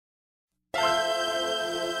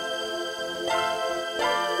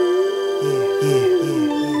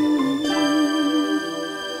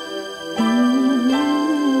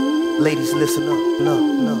Ladies, listen up,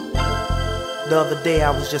 no. The other day I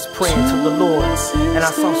was just praying to the Lord, and I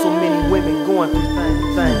saw so many women going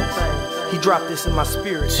through things. He dropped this in my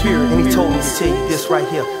spirit, and he told me to tell you this right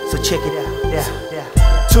here, so check it out, yeah.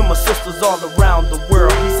 To my sisters all around the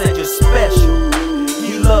world, he said you're special,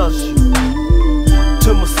 he loves you.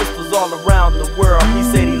 To my sisters all around the world, he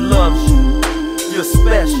said he loves you, you're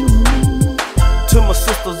special. To my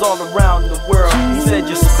sisters all around the world, he said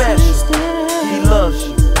you're special, he loves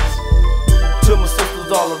you. To my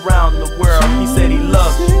sisters all around the world, he said he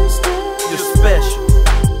loves you, you're special.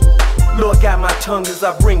 Lord, guide my tongue as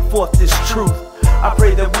I bring forth this truth. I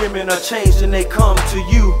pray that women are changed and they come to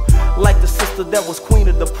you. Like the sister that was queen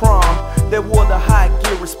of the prom, that wore the high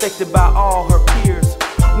gear, respected by all her peers.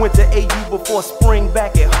 Went to AU before spring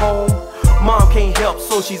back at home. Mom can't help,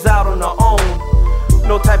 so she's out on her own.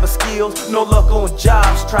 No type of skills, no luck on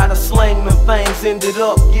jobs. Try to slang them things, ended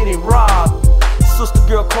up getting robbed. Sister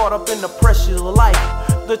girl caught up in the pressure of life.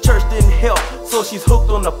 The church didn't help, so she's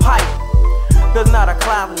hooked on the pipe. There's not a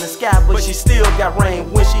cloud in the sky, but she still got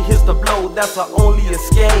rain. When she hits the blow, that's her only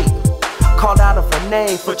escape. Called out of her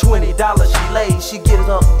name for $20 she lays. She gets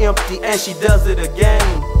up empty and she does it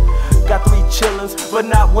again. Got 3 chillins, but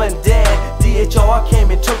not one dad. DHR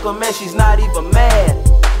came and took her, man, she's not even mad.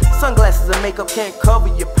 Sunglasses and makeup can't cover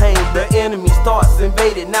your pain. The enemy's thoughts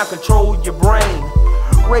invaded, now control your brain.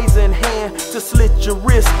 Raising hand to slit your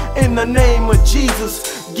wrist. In the name of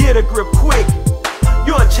Jesus, get a grip quick.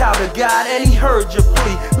 You're a child of God and he heard your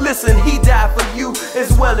plea. Listen, he died for you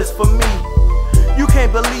as well as for me. You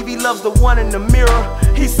can't believe he loves the one in the mirror.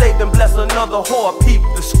 He saved and blessed another whore. Peep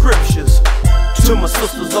the scriptures. To my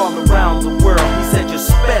sisters all around the world, he said you're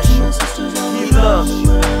special, he loves you.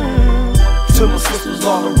 To my sisters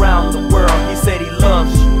all around the world, he said he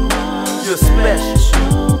loves you, you're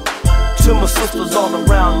special. To my sisters all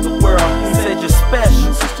around the world, he said you're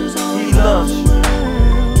special, he loves you.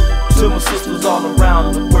 To my sisters all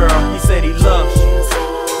around the world, he said he loves you,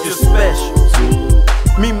 you're special.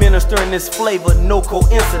 Me ministering this flavor, no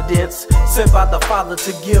coincidence. Sent by the Father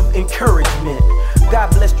to give encouragement.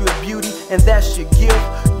 God blessed you with beauty, and that's your gift.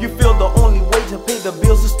 You feel the only way to pay the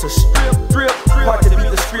bills is to strip. Hard to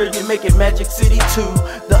beat the spirit, you make it Magic City too.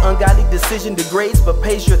 The ungodly decision degrades but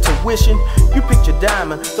pays your tuition. You picked your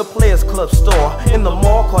diamond, the Players Club store. In the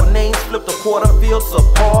mall, called names, flipped a quarter, fields of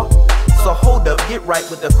par. So hold up, get right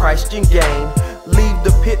with the Christian game. Leave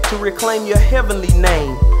the pit to reclaim your heavenly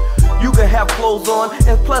name. You can have clothes on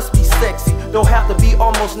and plus be sexy. Don't have to be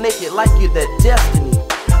almost naked like you're that destiny.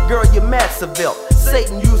 Girl, you're Matzavelt,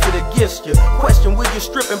 Satan used it against you. Question, will you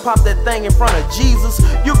strip and pop that thing in front of Jesus?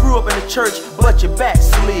 You grew up in the church, but your back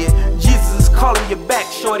slid. Jesus is calling you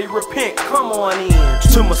back, shorty, repent, come on in.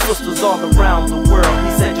 To my sisters all around the world,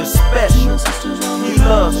 he said you're special, he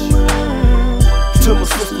loves you. To my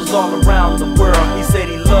sisters all around the world, he said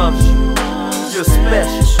he loves you, you're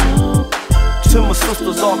special. To my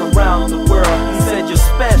sisters all around the world, he said you're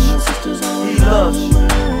special, he loves you.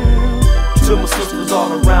 To my sisters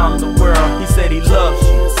all around the world, he said he loves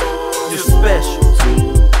you, you're special.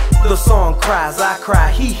 The song cries, I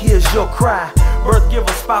cry, he hears your cry. Birth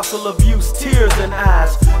giver, spousal abuse, tears in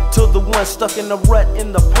eyes. To the one stuck in the rut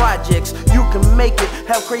in the projects, you can make it,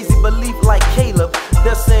 have crazy belief like Caleb.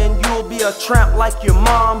 They're saying you'll be a tramp like your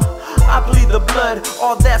mom. I bleed the blood,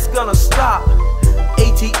 all that's gonna stop.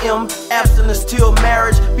 ATM, abstinence till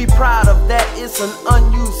marriage, be proud of that, it's an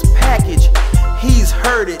unused package. He's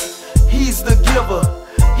heard it, he's the giver,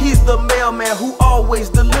 he's the mailman who always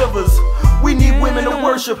delivers. We need women to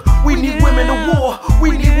worship, we need women to war,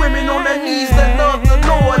 we need women on their knees that love the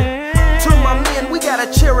Lord. To my men, we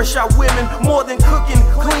gotta cherish our women more than cooking,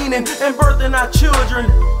 cleaning, and birthing our children.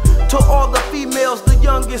 To all the females, the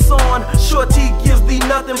youngest on, Shorty gives thee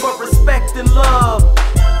nothing but respect and love.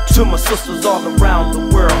 To my sisters all around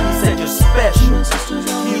the world, he said you're special,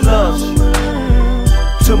 he loves you.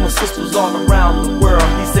 To my sisters all around the world,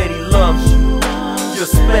 he said he loves you, you're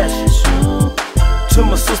special. To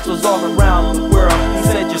my sisters all around